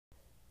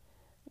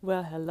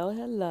Well,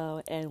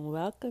 hello, and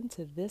welcome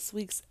to this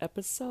week's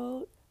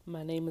episode.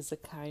 My name is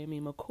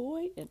Zakayami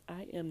McCoy, and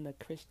I am the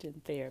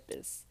Christian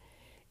therapist.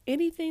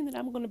 Anything that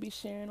I'm going to be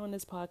sharing on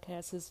this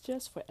podcast is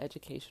just for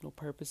educational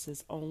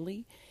purposes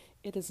only.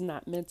 It is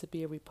not meant to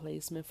be a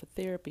replacement for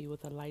therapy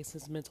with a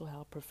licensed mental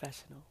health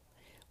professional.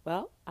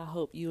 Well, I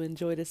hope you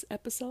enjoy this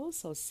episode,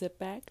 so sit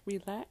back,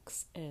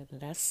 relax, and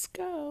let's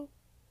go.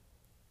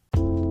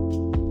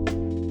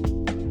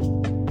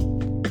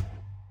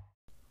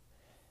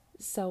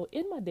 So,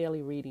 in my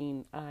daily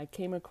reading, I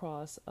came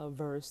across a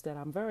verse that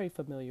I'm very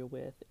familiar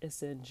with.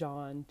 It's in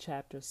John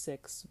chapter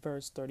 6,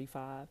 verse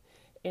 35,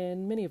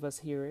 and many of us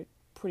hear it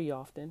pretty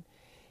often.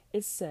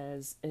 It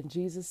says, "And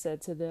Jesus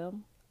said to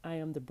them, I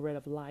am the bread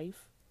of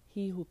life.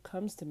 He who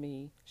comes to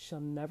me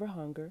shall never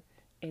hunger,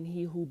 and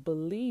he who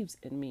believes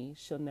in me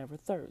shall never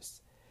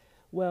thirst."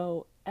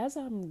 Well, as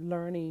I'm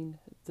learning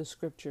the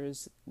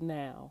scriptures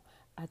now,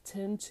 I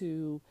tend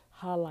to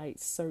highlight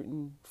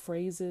certain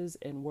phrases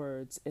and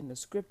words in the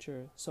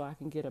scripture so I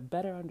can get a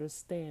better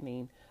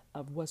understanding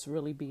of what's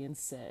really being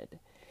said.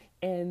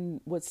 And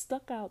what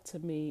stuck out to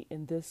me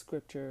in this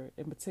scripture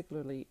in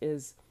particularly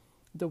is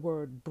the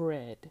word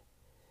bread,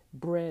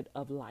 bread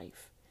of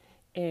life.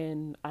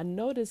 And I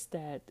noticed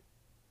that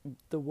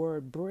the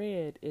word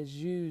bread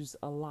is used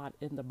a lot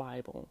in the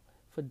Bible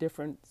for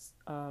different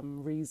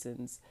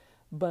reasons.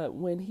 But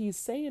when he's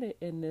saying it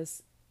in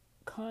this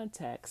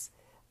context,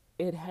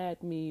 it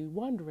had me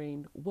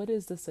wondering what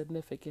is the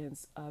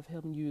significance of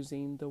him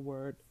using the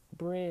word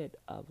bread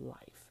of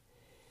life.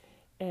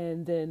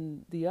 And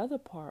then the other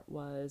part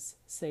was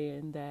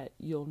saying that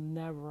you'll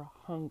never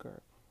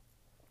hunger.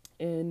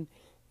 And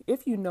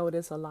if you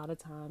notice, a lot of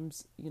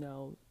times,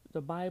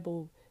 the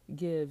Bible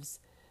gives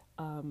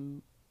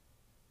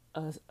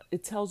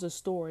it tells a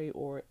story,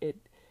 or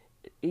it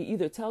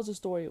either tells a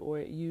story or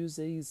it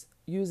uses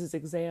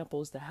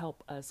examples to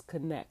help us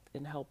connect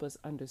and help us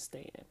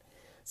understand.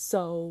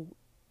 So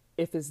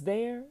if it's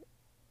there,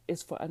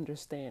 it's for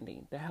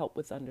understanding, to help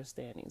with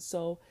understanding.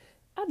 So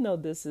I know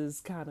this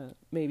is kind of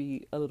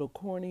maybe a little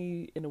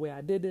corny in the way I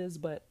did this,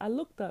 but I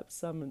looked up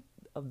some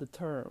of the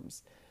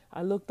terms.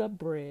 I looked up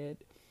bread,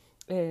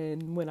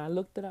 and when I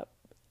looked it up,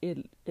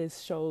 it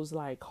shows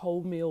like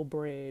wholemeal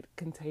bread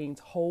contains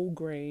whole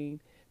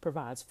grain,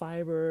 provides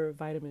fiber,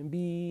 vitamin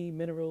B,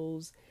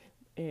 minerals,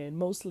 and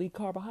mostly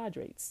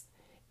carbohydrates.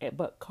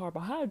 But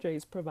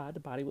carbohydrates provide the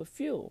body with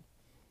fuel.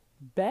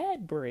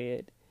 Bad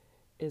bread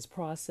is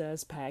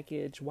processed,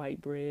 packaged,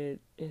 white bread.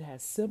 It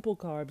has simple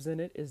carbs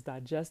in it, is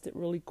digested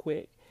really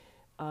quick.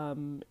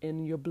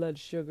 In your blood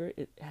sugar,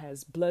 it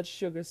has blood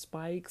sugar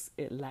spikes,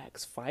 it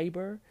lacks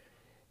fiber,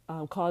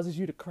 causes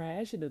you to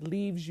crash, and it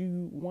leaves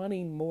you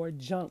wanting more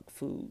junk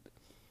food.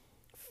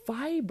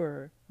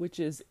 Fiber,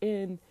 which is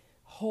in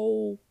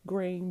whole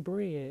grain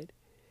bread,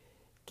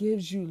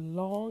 gives you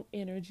long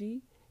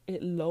energy,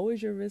 it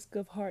lowers your risk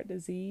of heart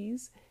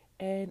disease,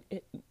 and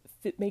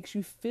it makes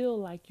you feel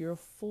like you're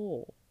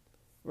full,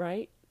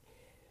 right?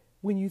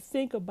 When you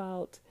think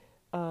about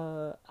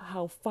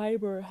how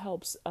fiber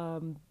helps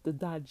the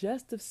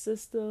digestive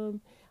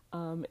system,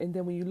 and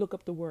then when you look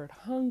up the word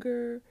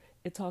hunger,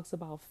 it talks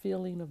about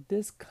feeling of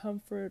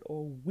discomfort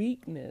or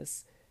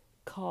weakness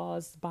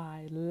caused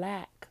by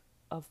lack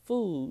of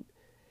food,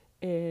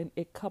 and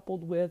it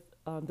coupled with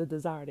the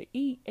desire to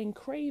eat and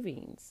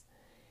cravings.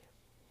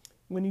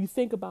 When you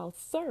think about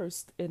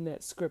thirst in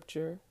that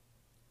scripture,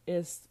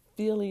 it's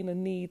feeling a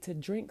need to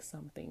drink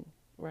something,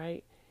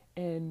 right?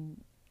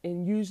 And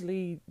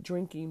usually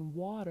drinking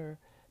water,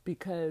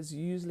 because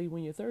usually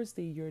when you're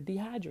thirsty, you're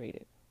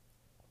dehydrated.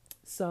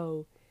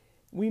 So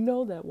we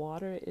know that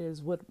water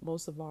is what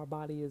most of our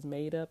body is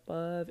made up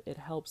of. It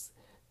helps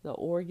the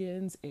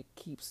organs. It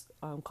keeps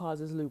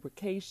causes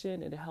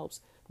lubrication, and it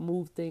helps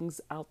move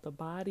things out the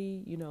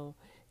body.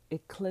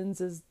 It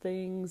cleanses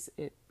things.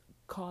 It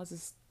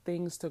causes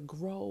things to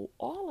grow.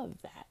 All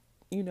of that.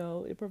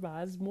 It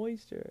provides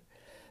moisture.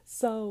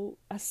 So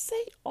I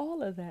say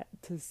all of that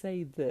to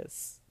say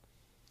this: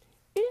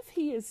 if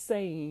he is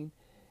saying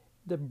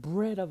the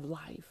bread of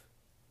life,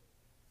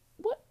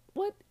 what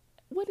what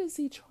what is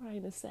he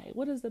trying to say?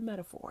 What is the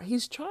metaphor?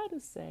 He's trying to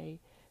say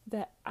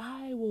that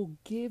I will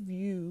give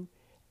you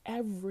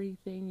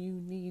everything you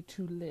need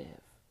to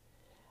live.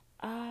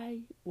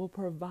 I will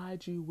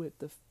provide you with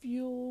the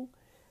fuel,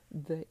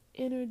 the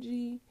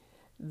energy,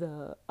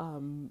 the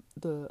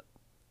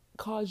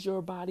cause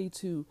your body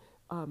to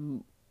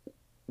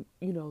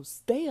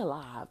stay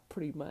alive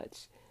pretty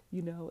much,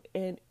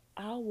 and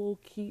I will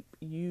keep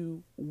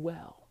you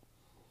well.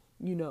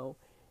 You know,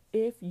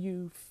 if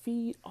you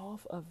feed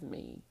off of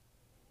me,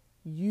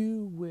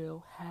 you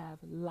will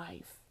have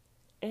life,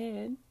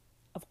 and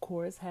of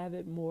course have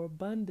it more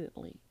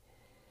abundantly.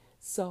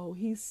 So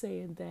he's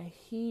saying that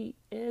he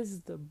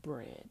is the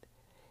bread,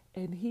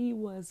 and he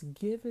was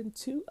given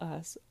to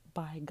us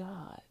by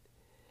God.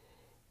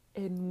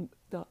 And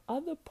the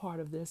other part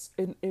of this,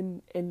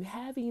 in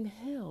having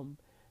him,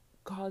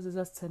 causes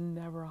us to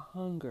never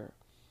hunger.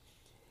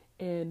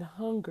 And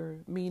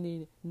hunger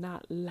meaning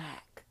not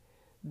lack,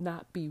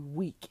 not be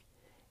weak.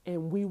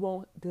 and we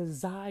won't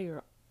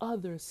desire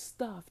other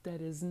stuff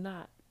that is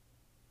not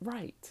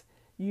right,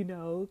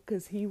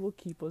 because He will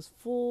keep us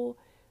full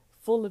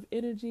of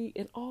energy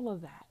and all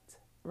of that,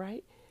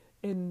 right?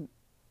 And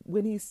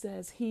when He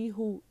says, He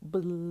who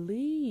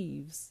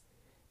believes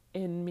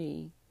in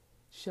me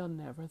shall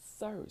never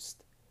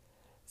thirst.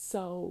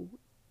 So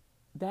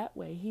that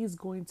way, He's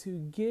going to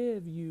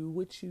give you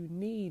what you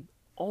need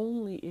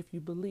only if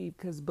you believe,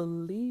 because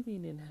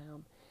believing in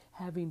Him,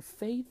 having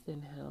faith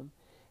in Him,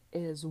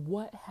 is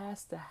what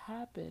has to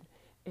happen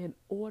in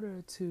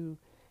order to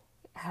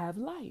have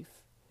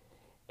life.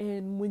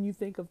 And when you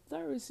think of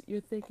thirst,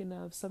 you're thinking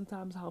of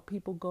sometimes how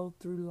people go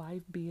through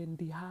life being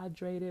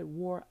dehydrated,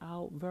 wore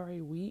out,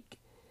 very weak.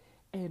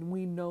 And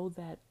we know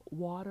that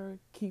water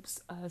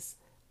keeps us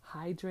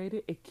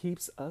hydrated, it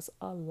keeps us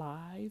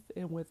alive.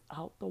 And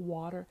without the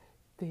water,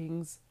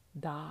 things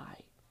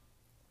die.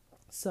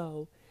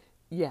 So,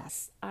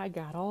 yes, I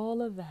got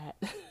all of that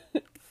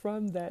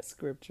from that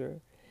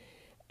scripture.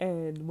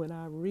 And when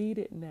I read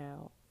it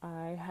now,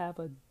 I have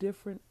a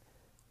different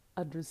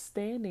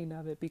understanding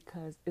of it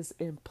because it's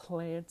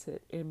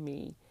implanted in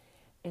me.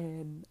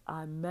 And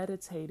I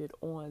meditated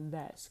on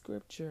that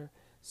scripture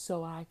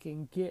so I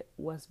can get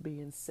what's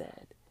being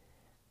said.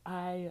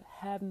 I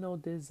have no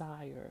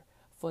desire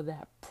for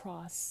that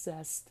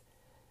processed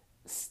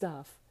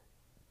stuff,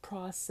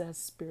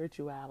 processed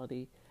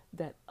spirituality,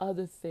 that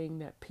other thing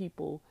that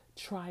people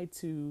try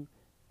to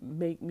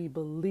make me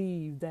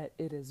believe that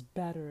it is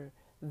better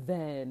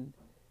than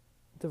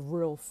the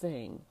real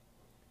thing.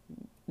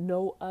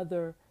 No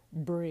other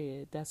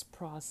bread that's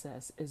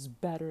processed is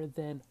better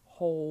than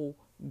whole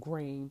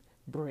grain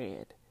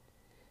bread.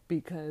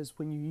 Because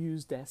when you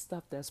use that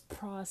stuff that's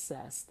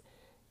processed,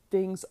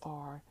 things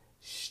are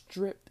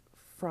stripped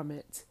from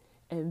it,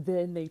 and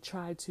then they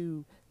try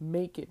to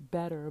make it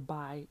better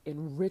by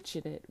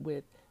enriching it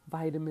with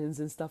vitamins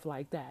and stuff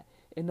like that.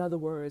 In other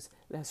words,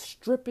 let's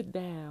strip it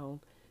down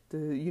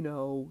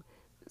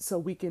so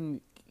we can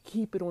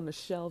keep it on the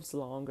shelves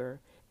longer,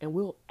 and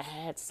we'll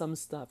add some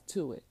stuff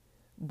to it.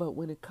 But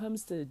when it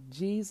comes to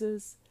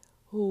Jesus,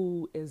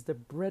 who is the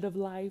bread of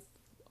life,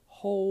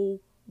 whole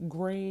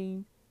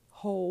grain,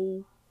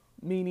 whole,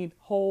 meaning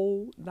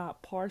whole,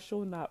 not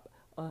partial, not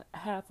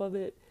half of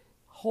it,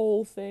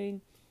 whole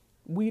thing,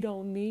 we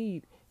don't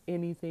need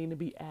anything to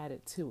be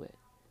added to it.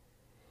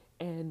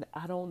 And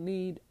I don't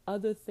need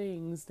other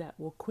things that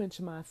will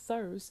quench my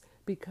thirst,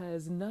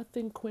 because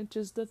nothing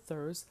quenches the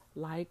thirst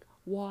like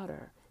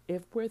water.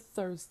 If we're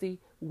thirsty,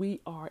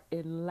 we are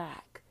in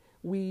lack.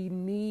 We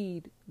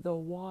need the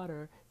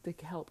water to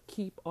help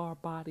keep our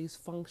bodies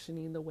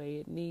functioning the way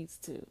it needs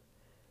to.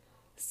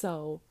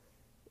 So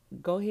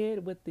go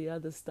ahead with the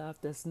other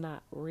stuff that's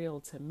not real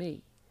to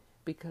me,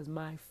 because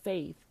my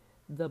faith,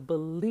 the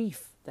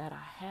belief that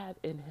I have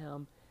in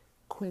Him,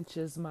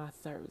 quenches my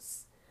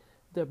thirst.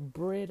 The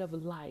bread of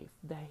life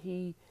that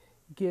He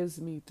gives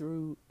me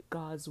through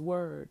God's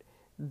word,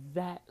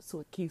 that's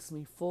what keeps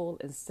me full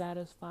and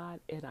satisfied,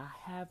 and I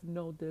have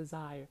no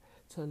desire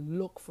to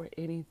look for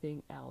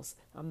anything else.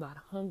 I'm not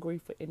hungry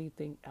for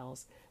anything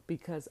else,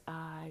 because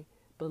I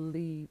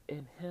believe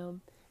in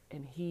Him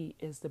and He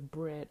is the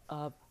bread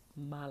of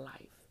my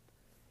life.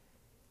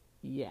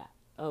 Yeah,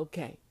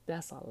 okay,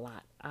 that's a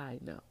lot, I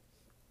know.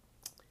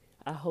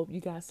 I hope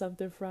you got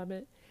something from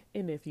it,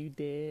 and if you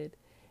did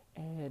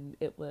and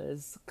it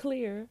was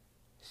clear,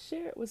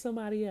 share it with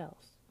somebody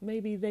else.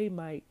 Maybe they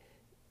might,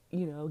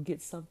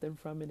 get something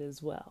from it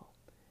as well.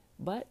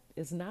 But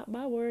it's not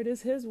my word,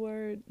 it's His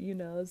word,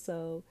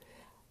 so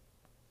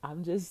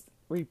I'm just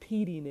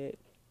repeating it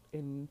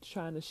and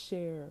trying to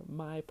share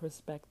my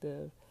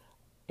perspective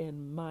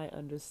and my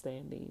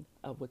understanding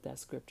of what that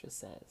scripture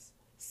says.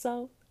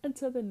 So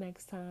until the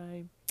next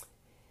time,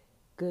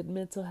 good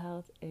mental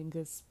health and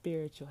good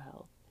spiritual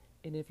health.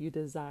 And if you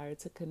desire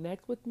to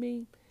connect with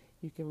me,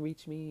 you can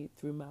reach me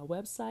through my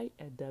website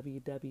at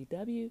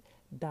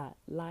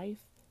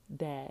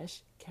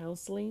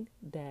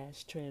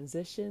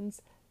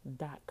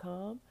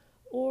www.life-counseling-transitions.com,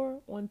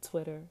 or on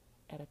Twitter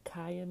at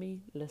Akayami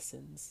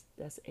Listens.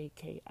 That's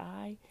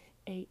AKIAMI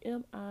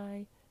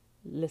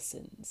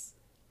Listens.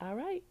 All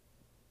right.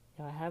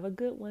 Y'all have a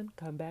good one.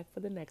 Come back for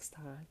the next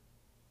time.